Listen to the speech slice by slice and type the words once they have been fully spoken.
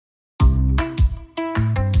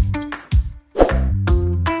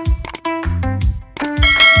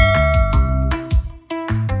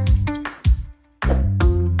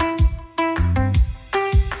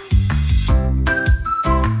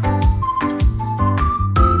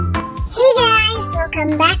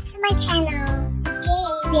welcome back to my channel.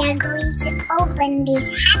 Today we are going to open these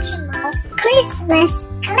Hatchimals Christmas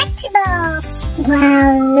collectibles.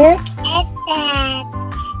 Wow, look at that.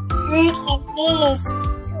 Look at this.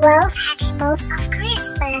 12 Hatchimals of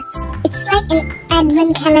Christmas. It's like an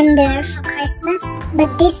advent calendar for Christmas,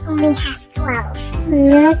 but this only has 12.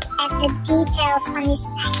 Look at the details on this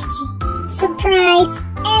packaging. Surprise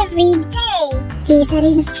every day. These are the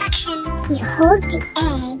instructions. You hold the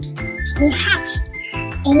egg, and you hatch,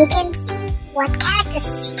 and you can see what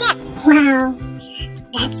characters you get. Wow,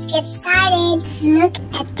 let's get started. Look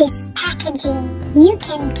at this packaging. You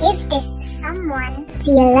can give this to someone,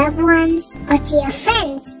 to your loved ones, or to your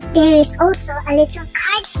friends. There is also a little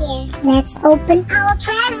card here. Let's open our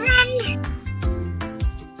present.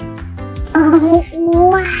 Oh,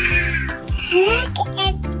 wow. Look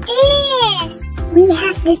at this. We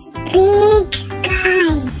have this big guy.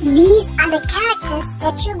 These are the characters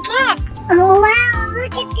that you get. Oh, wow.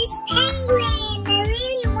 Look at this penguin. I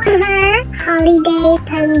really want her. Holiday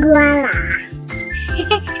Penguala.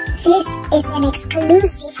 This is an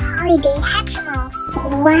exclusive holiday Hatchimals.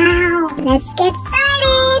 Wow. Let's get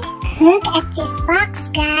started. Look at this box,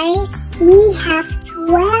 guys. We have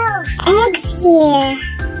 12 eggs here.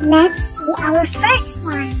 Let's see our first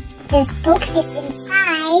one. Just poke this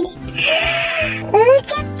inside. Look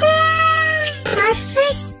at that! Our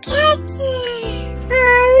first character!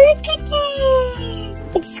 Oh, look at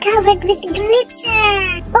that! It's covered with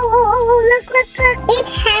glitter! Oh, look! It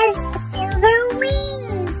has silver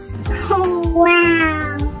wings! Oh,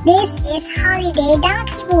 wow! This is Holiday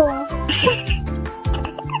Donkey Bull!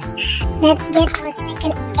 Let's get our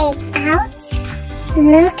second egg out.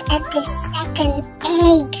 Look at the second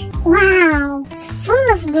egg! Wow! It's full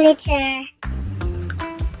of glitter!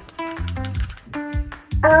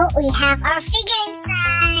 Oh, we have our figure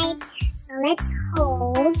inside! So let's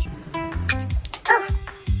hold. Oh!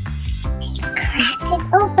 I cracked it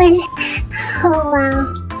open! Oh wow!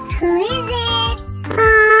 Who is it?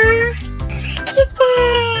 Ah! Look at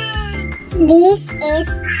that! This is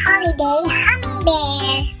Holiday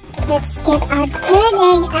Hummingbear! Let's get our third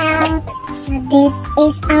egg out. So this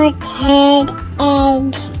is our third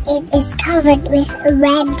egg. It is covered with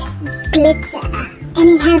red glitter. And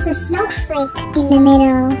it has a snowflake in the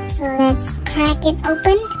middle. So let's crack it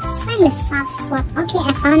open. Let's find a soft spot. Okay,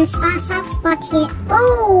 I found a soft spot here.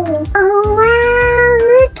 Oh wow,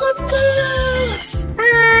 look at this.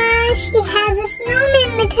 She has a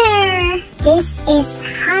snowman with her. This is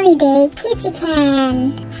Holiday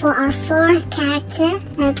Kittycan. For our fourth character,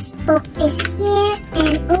 let's poke this here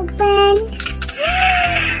and open.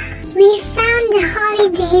 We found the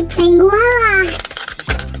Holiday Penguala.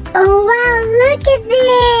 Oh wow, look at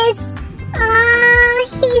this! Oh,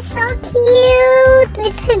 he's so cute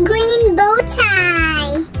with a green bow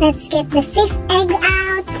tie. Let's get the fifth egg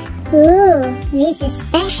out. Ooh, this is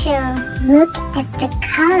special. Look at the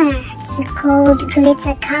color. It's a gold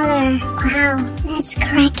glitter color. Wow, let's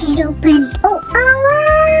crack it open. Oh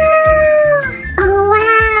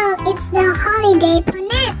wow! It's the Holiday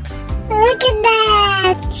Ponette. Look at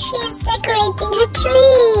that! She's decorating her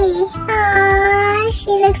tree. Oh,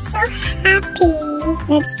 she looks so happy.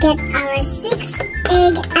 Let's get our sixth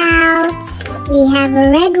egg out. We have a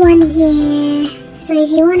red one here. So if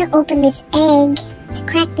you want to open this egg, to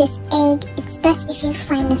crack this egg, it's best if you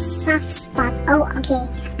find a soft spot. Oh, okay.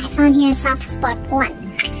 I found here a soft spot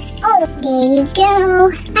 1. Oh, there you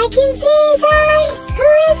go. I can see his eyes. Who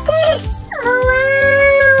is this? Oh,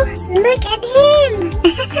 wow. Look at him.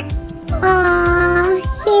 Oh,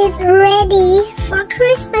 he's ready for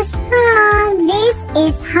Christmas. Oh, this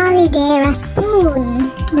is Holiday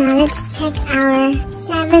Raspoon. Now let's check our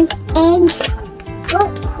 7th egg. Oh,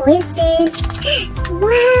 who is this?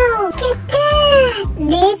 Wow, look at that.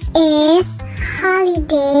 This is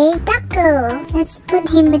Holiday Duckle. Let's put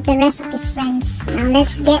him with the rest of his friends. Now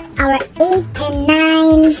let's get our 8 and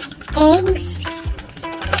 9 eggs.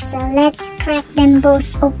 So let's crack them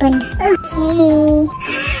both open. Okay.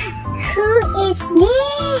 Who is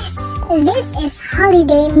this? This is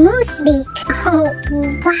Holiday Moosebeak. Oh,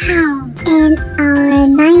 wow. And our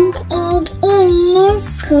 9th egg is...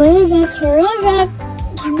 Who is it?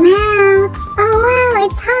 Come out. Oh, wow.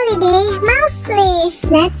 It's Holiday Mouseswift.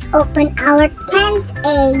 Let's open our 10th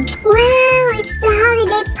egg. Wow. It's the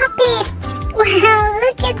Holiday Puppit. Wow.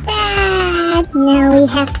 Look at that. Now we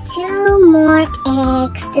have 2 more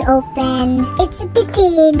eggs to open. It's a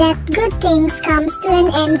pity that good things comes to an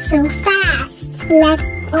end so fast. Let's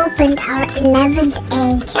open our 11th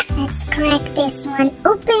egg. Let's crack this one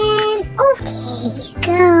open. Okay,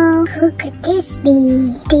 go. Who could this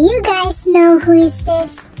be? Do you guys know who is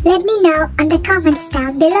this? Let me know on the comments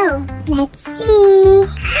down below. Let's see.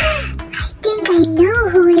 I think I know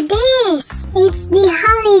who it is. It's the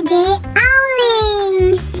holiday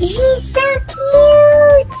owling. She's so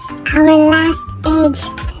cute. Our last egg.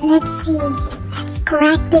 Let's see. Let's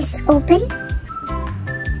crack this open.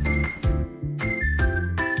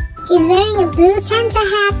 He's wearing a blue Santa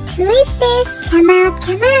hat. Who is this? Come out,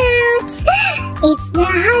 come out. It's the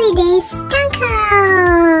holiday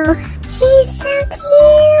Skunko. He's so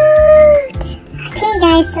cute. Okay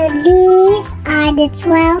guys, so these are the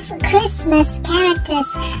 12 Christmas characters,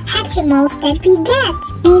 Hatchimals, that we get.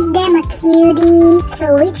 Ain't them a cutie?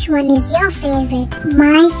 So which one is your favorite?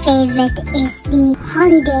 My favorite is the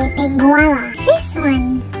holiday Penguala. This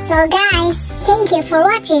one. So guys, thank you for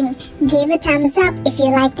watching. Give a thumbs up if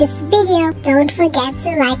you like this video. Don't forget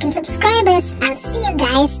to like and subscribe us. I'll see you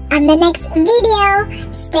guys on the next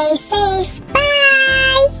video. Stay safe.